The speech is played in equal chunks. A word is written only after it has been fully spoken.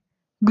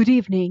Good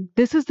evening.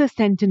 This is the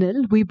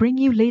Sentinel. We bring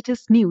you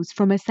latest news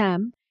from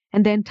Assam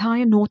and the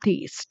entire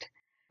Northeast.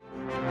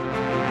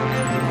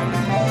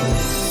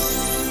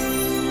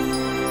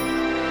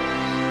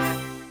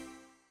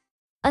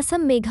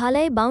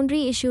 Assam-Meghalaya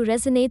boundary issue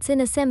resonates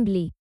in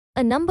Assembly.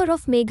 A number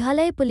of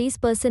Meghalaya police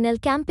personnel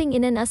camping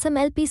in an Assam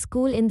LP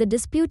school in the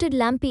disputed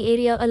Lampi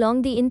area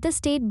along the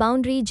interstate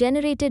boundary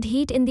generated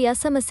heat in the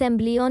Assam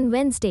Assembly on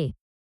Wednesday.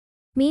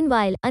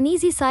 Meanwhile,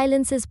 uneasy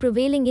silence is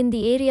prevailing in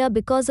the area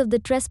because of the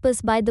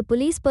trespass by the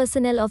police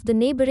personnel of the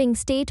neighboring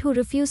state who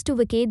refused to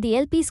vacate the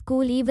LP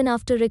school even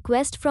after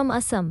request from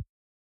Assam.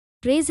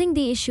 Raising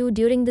the issue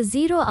during the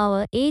 0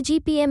 hour,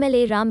 AGP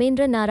MLA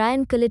Ramendra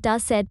Narayan Kalita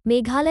said,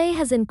 Meghalaya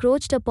has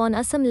encroached upon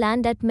Assam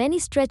land at many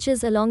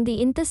stretches along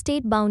the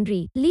interstate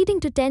boundary, leading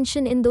to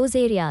tension in those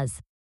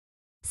areas.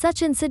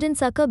 Such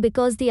incidents occur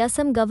because the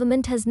Assam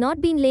government has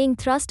not been laying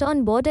thrust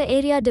on border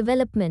area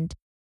development.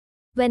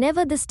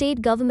 Whenever the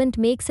state government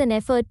makes an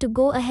effort to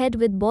go ahead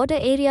with border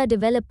area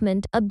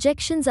development,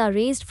 objections are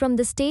raised from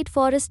the State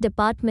Forest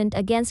Department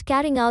against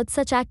carrying out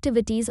such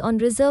activities on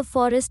reserve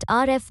forest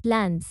 (RF)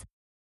 lands.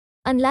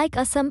 Unlike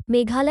Assam,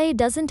 Meghalaya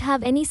doesn't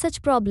have any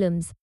such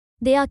problems.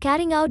 They are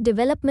carrying out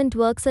development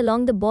works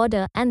along the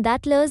border, and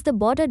that lures the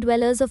border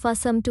dwellers of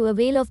Assam to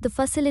avail of the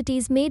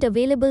facilities made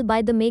available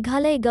by the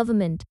Meghalaya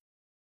government.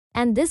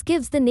 And this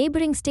gives the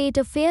neighboring state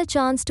a fair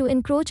chance to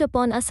encroach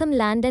upon Assam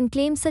land and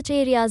claim such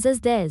areas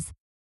as theirs.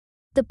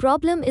 The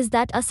problem is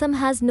that Assam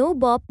has no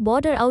BOP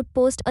border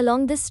outpost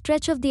along this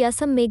stretch of the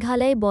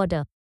Assam-Meghalaya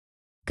border.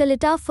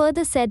 Kalita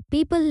further said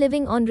people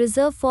living on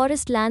reserve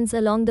forest lands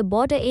along the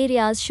border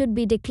areas should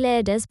be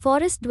declared as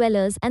forest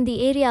dwellers and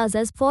the areas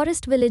as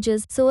forest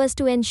villages so as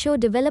to ensure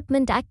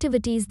development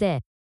activities there.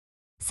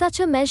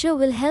 Such a measure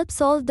will help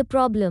solve the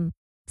problem.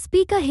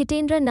 Speaker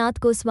Hitendra Nath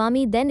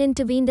Goswami then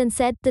intervened and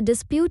said the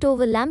dispute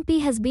over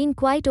Lampi has been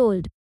quite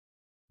old.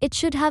 It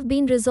should have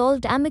been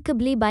resolved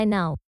amicably by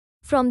now.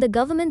 From the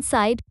government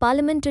side,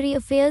 Parliamentary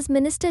Affairs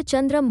Minister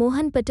Chandra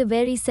Mohan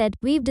Pataveri said,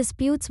 we've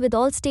disputes with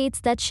all states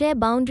that share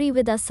boundary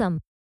with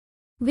Assam.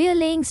 We're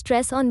laying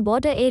stress on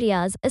border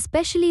areas,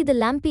 especially the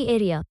Lampi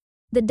area.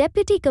 The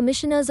Deputy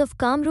Commissioners of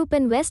Kamrup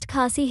and West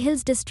Khasi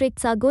Hills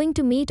districts are going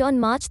to meet on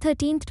March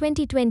 13,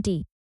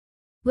 2020.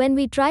 When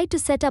we tried to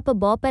set up a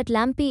BOP at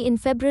Lampi in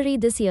February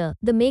this year,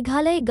 the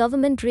Meghalaya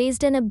government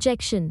raised an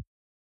objection.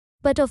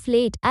 But of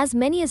late, as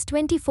many as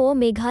 24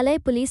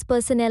 Meghalaya police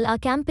personnel are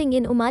camping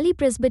in Umali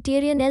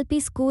Presbyterian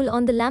LP school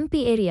on the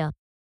Lampi area.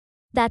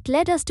 That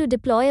led us to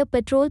deploy a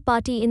patrol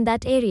party in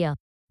that area.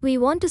 We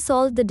want to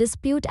solve the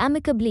dispute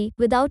amicably,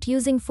 without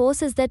using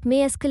forces that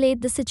may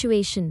escalate the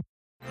situation.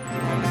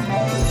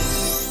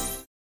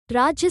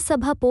 Rajya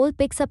Sabha poll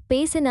picks up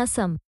pace in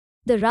Assam.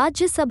 The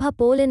Rajya Sabha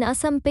poll in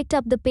Assam picked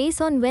up the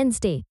pace on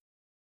Wednesday.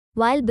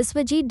 While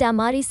Biswajit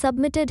Damari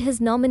submitted his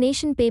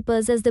nomination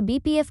papers as the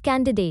BPF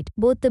candidate,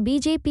 both the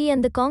BJP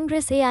and the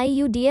Congress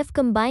AIUDF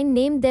combined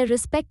named their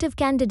respective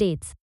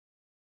candidates.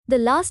 The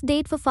last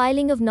date for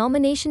filing of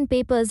nomination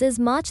papers is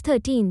March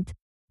 13.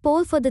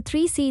 Poll for the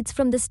 3 seats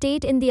from the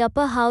state in the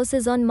upper house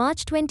is on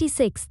March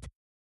 26.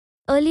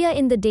 Earlier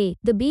in the day,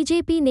 the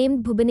BJP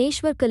named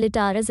Bhubaneswar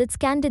Kalitar as its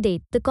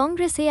candidate. The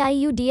Congress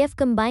AIUDF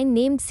combined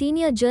named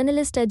senior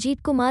journalist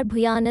Ajit Kumar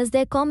Bhuyan as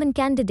their common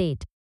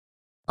candidate.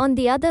 On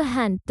the other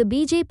hand, the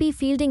BJP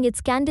fielding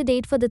its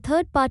candidate for the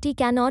third party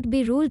cannot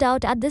be ruled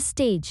out at this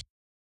stage.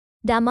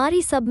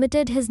 Damari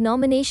submitted his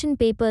nomination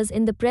papers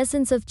in the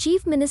presence of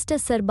Chief Minister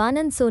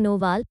Sarbanand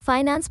Sonowal,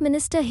 Finance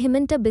Minister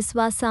Himanta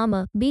Biswa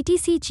Sama,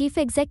 BTC Chief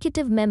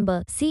Executive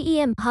Member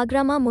CEM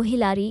Hagrama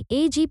Mohilari,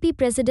 AGP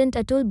President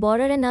Atul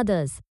Borar and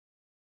others.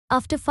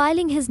 After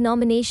filing his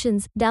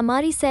nominations,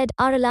 Damari said,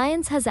 our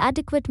alliance has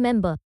adequate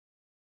member.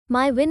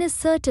 My win is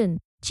certain.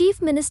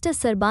 Chief Minister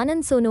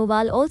Sarbanand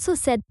Sonowal also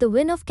said the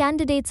win of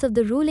candidates of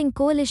the ruling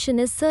coalition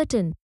is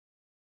certain.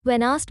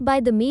 When asked by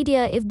the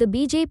media if the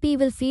BJP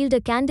will field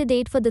a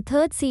candidate for the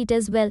third seat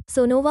as well,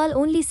 Sonowal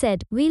only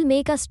said, we'll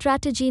make our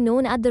strategy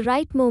known at the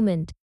right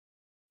moment.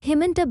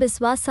 Himanta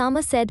Biswa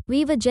Sama said,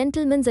 we've a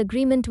gentleman's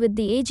agreement with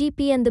the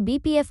AGP and the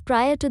BPF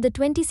prior to the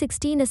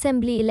 2016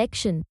 Assembly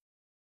election.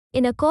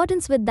 In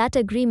accordance with that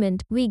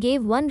agreement, we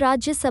gave one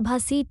Rajya Sabha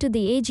seat to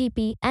the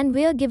AGP and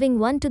we're giving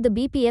one to the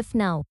BPF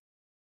now.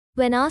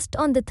 When asked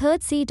on the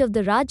third seat of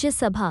the Rajya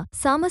Sabha,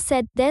 Sama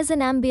said, there's an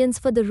ambience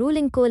for the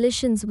ruling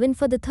coalition's win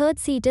for the third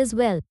seat as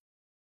well.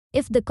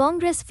 If the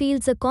Congress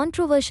fields a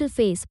controversial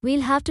phase, we'll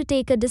have to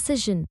take a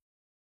decision.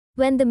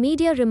 When the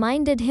media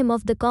reminded him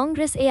of the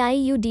Congress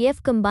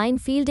AIUDF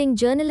combined fielding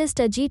journalist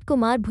Ajit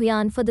Kumar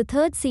Bhuyan for the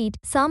third seat,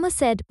 Sama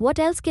said, what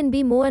else can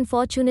be more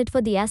unfortunate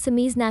for the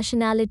Assamese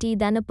nationality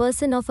than a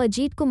person of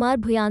Ajit Kumar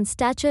Bhuyan's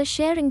stature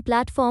sharing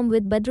platform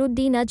with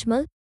Badruddin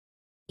Ajmal?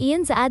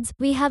 Ian's adds,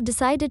 we have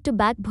decided to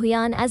back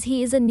Bhuyan as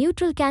he is a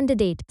neutral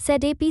candidate,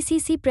 said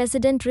APCC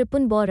President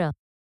Ripun Bora.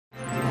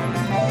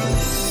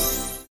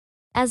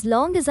 As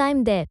long as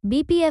I'm there,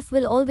 BPF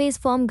will always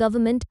form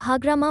government,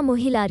 Hagrama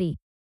Mohilari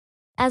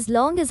As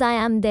long as I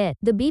am there,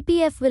 the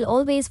BPF will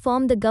always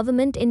form the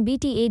government in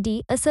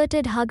BTAD,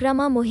 asserted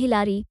Hagrama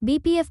Mohilari,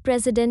 BPF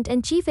president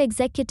and chief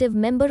executive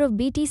member of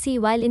BTC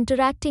while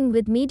interacting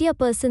with media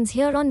persons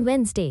here on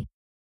Wednesday.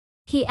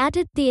 He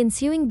added, the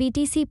ensuing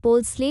BTC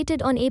polls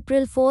slated on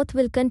April 4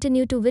 will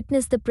continue to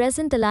witness the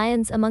present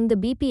alliance among the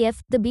BPF,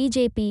 the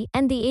BJP,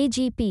 and the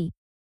AGP.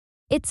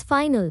 It's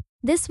final.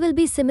 This will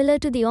be similar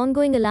to the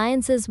ongoing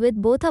alliances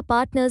with both our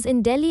partners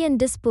in Delhi and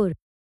Dispur.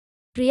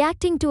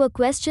 Reacting to a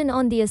question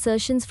on the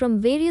assertions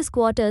from various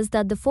quarters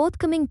that the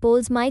forthcoming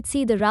polls might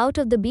see the rout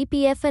of the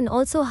BPF and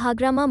also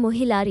Hagrama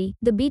Mohilari,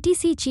 the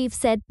BTC chief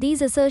said,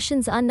 these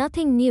assertions are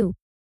nothing new.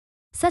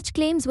 Such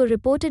claims were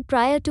reported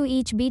prior to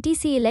each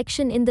BTC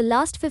election in the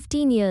last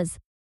 15 years.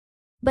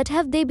 But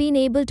have they been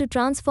able to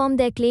transform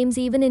their claims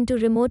even into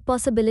remote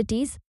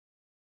possibilities?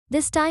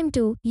 This time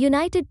too,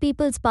 United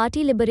People's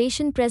Party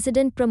Liberation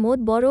President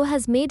Pramod Boro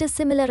has made a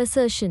similar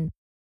assertion.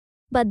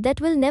 But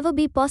that will never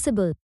be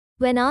possible.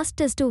 When asked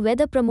as to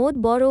whether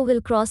Pramod Boro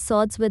will cross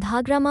swords with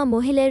Hagrama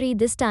Mohilari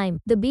this time,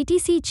 the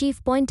BTC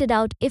chief pointed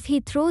out, if he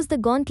throws the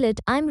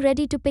gauntlet, I'm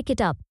ready to pick it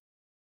up.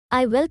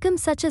 I welcome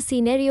such a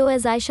scenario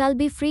as I shall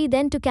be free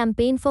then to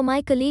campaign for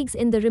my colleagues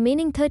in the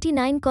remaining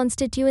 39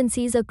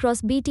 constituencies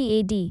across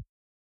BTAD.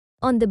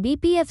 On the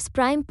BPF's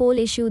prime poll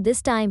issue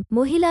this time,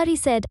 Mohilari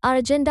said, our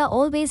agenda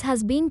always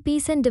has been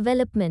peace and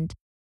development.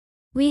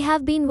 We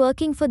have been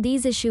working for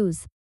these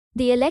issues.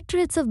 The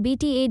electorates of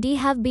BTAD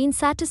have been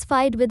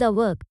satisfied with our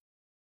work.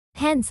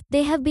 Hence,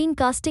 they have been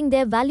casting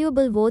their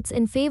valuable votes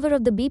in favor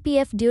of the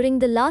BPF during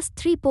the last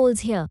 3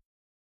 polls here.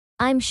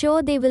 I'm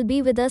sure they will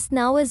be with us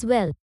now as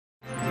well.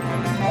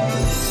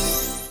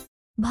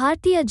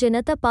 Bharatiya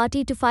Janata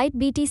Party to fight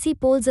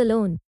BTC polls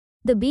alone.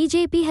 The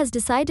BJP has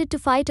decided to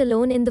fight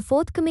alone in the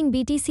forthcoming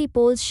BTC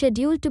polls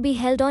scheduled to be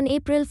held on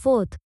April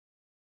 4.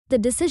 The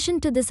decision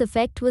to this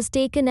effect was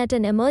taken at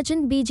an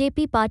emergent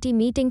BJP party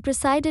meeting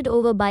presided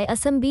over by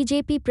Assam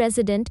BJP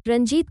President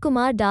Ranjit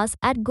Kumar Das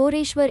at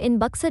Goreshwar in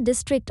Buxar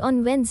district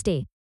on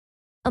Wednesday.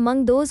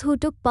 Among those who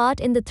took part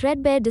in the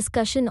threadbare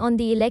discussion on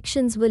the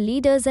elections were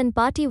leaders and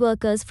party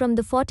workers from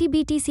the 40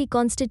 BTC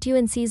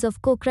constituencies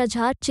of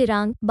Kokrajhar,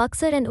 Chirang,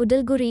 Buxar and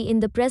Udalguri in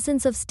the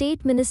presence of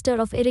State Minister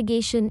of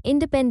Irrigation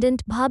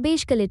Independent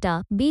Bhabesh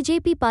Kalita,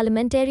 BJP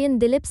parliamentarian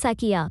Dilip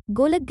Sakia,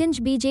 Golakganj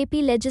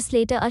BJP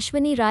legislator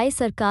Ashwani Rai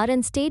Sarkar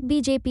and State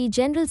BJP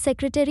General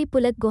Secretary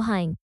Pulak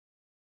Gohain.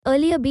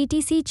 Earlier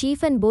BTC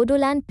chief and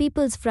Bodoland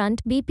People's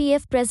Front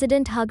BPF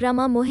President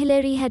Hagrama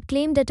Mohilari had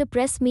claimed at a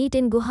press meet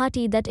in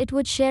Guwahati that it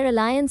would share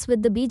alliance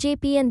with the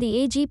BJP and the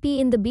AGP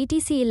in the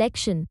BTC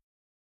election.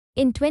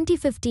 In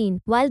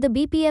 2015, while the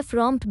BPF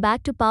romped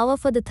back to power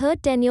for the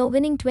third tenure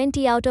winning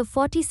 20 out of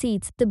 40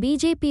 seats, the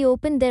BJP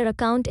opened their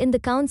account in the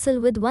council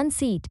with 1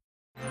 seat.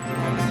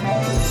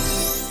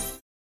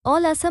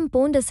 All Assam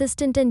Pond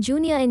assistant and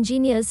junior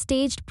engineers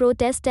staged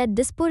protest at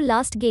Dispur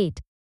last gate.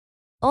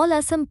 All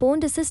Assam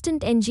Pond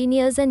Assistant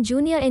Engineers and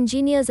Junior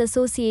Engineers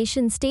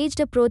Association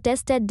staged a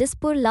protest at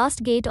Dispur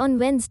last gate on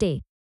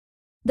Wednesday.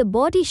 The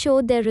body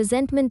showed their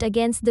resentment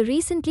against the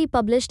recently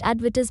published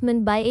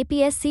advertisement by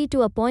APSC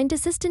to appoint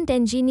assistant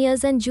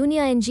engineers and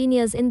junior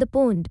engineers in the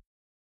pond.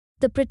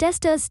 The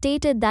protesters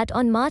stated that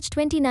on March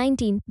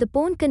 2019, the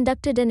pond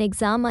conducted an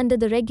exam under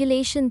the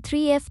Regulation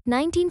 3F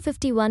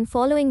 1951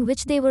 following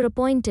which they were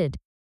appointed.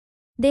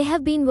 They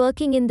have been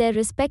working in their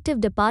respective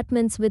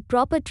departments with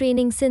proper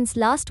training since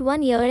last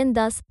 1 year and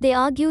thus, they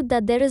argued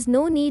that there is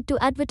no need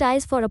to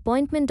advertise for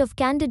appointment of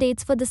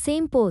candidates for the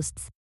same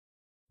posts.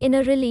 In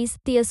a release,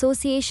 the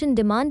association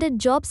demanded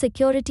job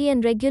security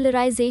and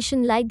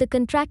regularization like the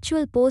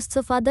contractual posts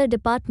of other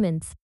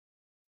departments.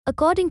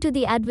 According to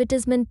the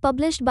advertisement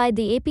published by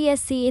the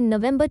APSC in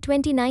November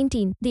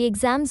 2019, the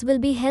exams will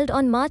be held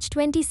on March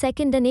 22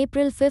 and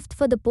April 5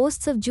 for the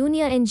posts of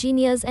junior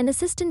engineers and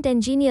assistant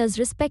engineers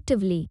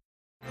respectively.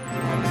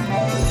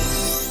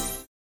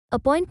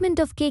 Appointment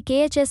of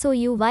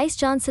KKHSOU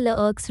Vice-Chancellor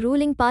irks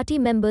ruling party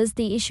members.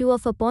 The issue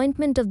of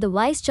appointment of the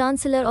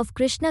Vice-Chancellor of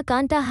Krishna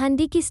Kanta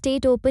Handiki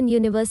State Open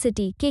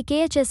University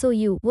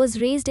KKHSOU was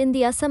raised in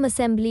the Assam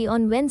Assembly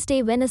on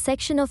Wednesday when a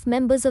section of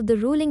members of the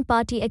ruling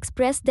party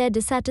expressed their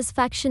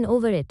dissatisfaction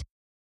over it.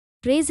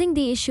 Raising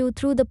the issue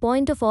through the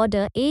point of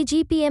order,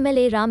 AGP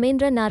MLA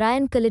Ramendra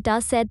Narayan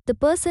Kalita said, the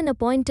person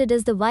appointed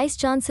as the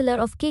Vice-Chancellor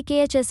of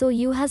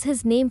KKHSOU has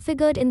his name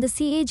figured in the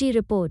CAG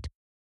report.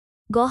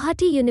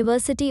 Guwahati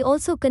University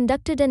also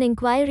conducted an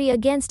inquiry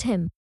against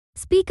him.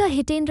 Speaker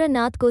Hitendra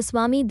Nath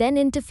Goswami then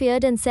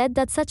interfered and said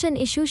that such an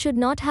issue should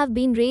not have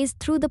been raised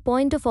through the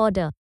point of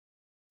order.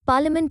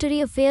 Parliamentary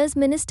Affairs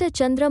Minister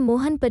Chandra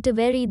Mohan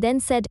Pataveri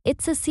then said,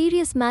 it's a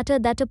serious matter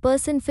that a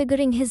person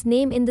figuring his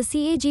name in the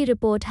CAG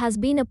report has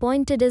been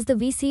appointed as the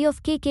VC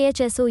of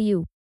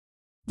KKHSOU.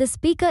 The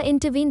speaker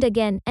intervened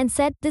again and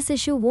said, this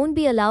issue won't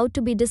be allowed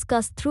to be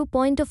discussed through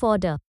point of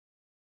order.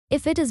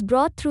 If it is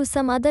brought through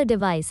some other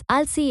device,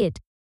 I'll see it.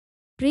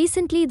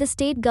 Recently the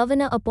state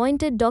governor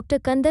appointed Dr.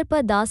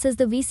 Kandarpa Das as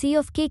the VC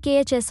of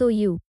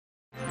KKHSOU.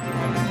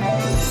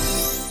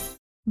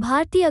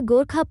 Bharatiya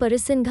Gorkha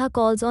Parisangha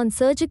calls on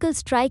surgical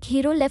strike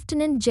hero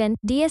Lieutenant Gen.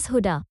 D.S.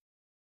 Huda.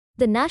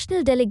 The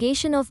national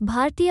delegation of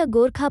Bharatiya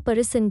Gorkha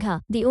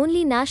Parisangha, the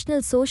only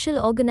national social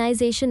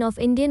organization of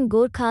Indian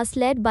Gorkhas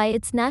led by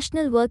its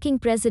national working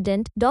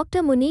president,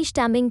 Dr. Munish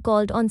Taming,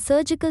 called on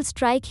surgical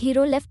strike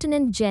hero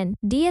Lieutenant Gen.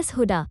 D.S.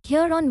 Hooda.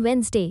 Here on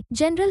Wednesday,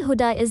 General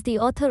Hooda is the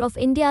author of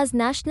India's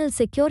National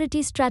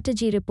Security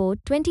Strategy Report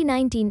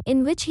 2019,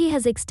 in which he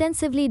has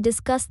extensively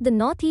discussed the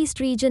Northeast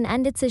region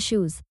and its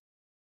issues.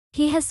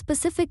 He has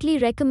specifically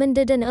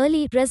recommended an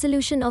early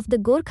resolution of the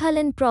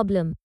Gorkhaland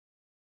problem.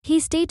 He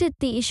stated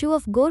the issue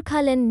of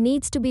Gorkhaland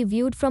needs to be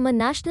viewed from a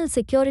national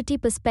security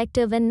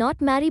perspective and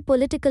not marry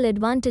political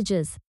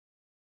advantages.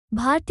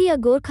 Bharatiya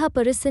Gorkha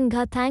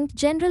Parisangha thanked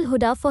General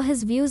Hooda for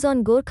his views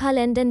on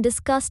Gorkhaland and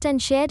discussed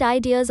and shared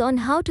ideas on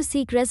how to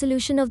seek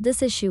resolution of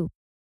this issue.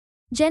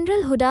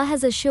 General Hooda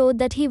has assured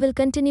that he will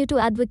continue to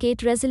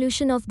advocate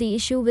resolution of the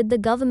issue with the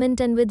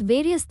government and with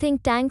various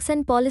think tanks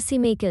and policy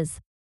makers.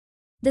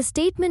 The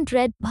statement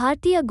read,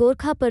 Bharatiya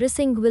Gorkha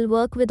Parisangh will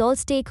work with all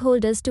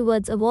stakeholders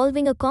towards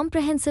evolving a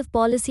comprehensive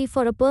policy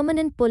for a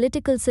permanent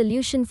political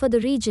solution for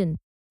the region.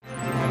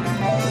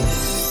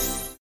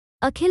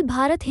 Akhil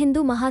Bharat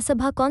Hindu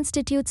Mahasabha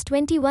constitutes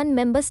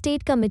 21-member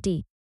state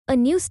committee. A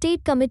new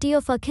state committee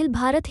of Akhil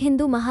Bharat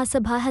Hindu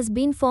Mahasabha has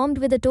been formed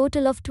with a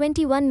total of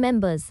 21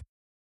 members.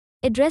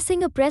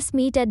 Addressing a press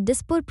meet at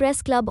Dispur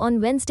Press Club on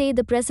Wednesday,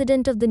 the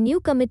president of the new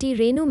committee,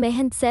 Renu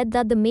Mahant, said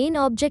that the main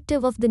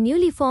objective of the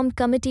newly formed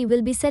committee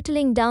will be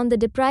settling down the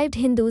deprived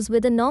Hindus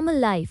with a normal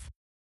life.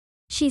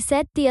 She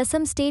said, the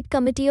Assam State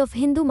Committee of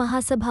Hindu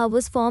Mahasabha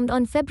was formed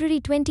on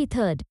February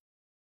 23.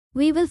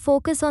 We will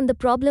focus on the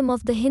problem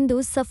of the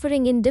Hindus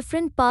suffering in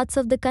different parts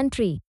of the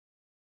country.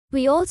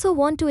 We also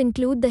want to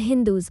include the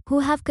Hindus who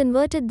have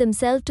converted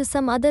themselves to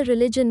some other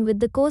religion with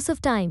the course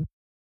of time.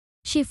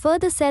 She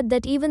further said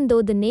that even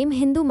though the name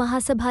Hindu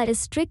Mahasabha is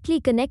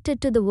strictly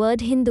connected to the word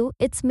Hindu,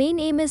 its main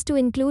aim is to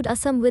include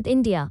Assam with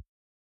India.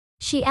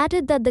 She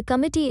added that the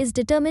committee is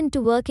determined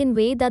to work in a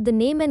way that the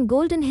name and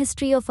golden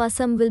history of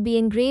Assam will be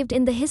engraved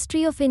in the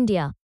history of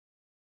India.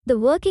 The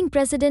working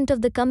president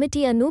of the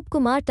committee, Anup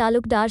Kumar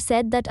Talukdar,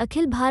 said that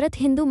Akhil Bharat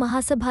Hindu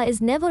Mahasabha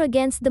is never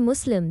against the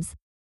Muslims.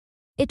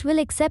 It will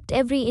accept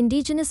every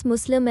indigenous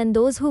Muslim and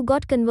those who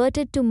got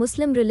converted to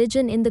Muslim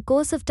religion in the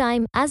course of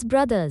time as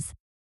brothers.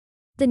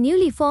 The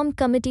newly formed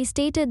committee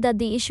stated that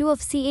the issue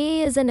of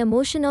CAA is an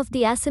emotion of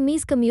the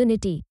Assamese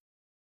community.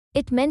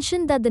 It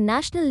mentioned that the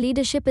national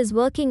leadership is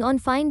working on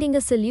finding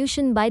a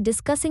solution by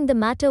discussing the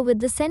matter with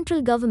the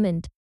central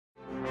government.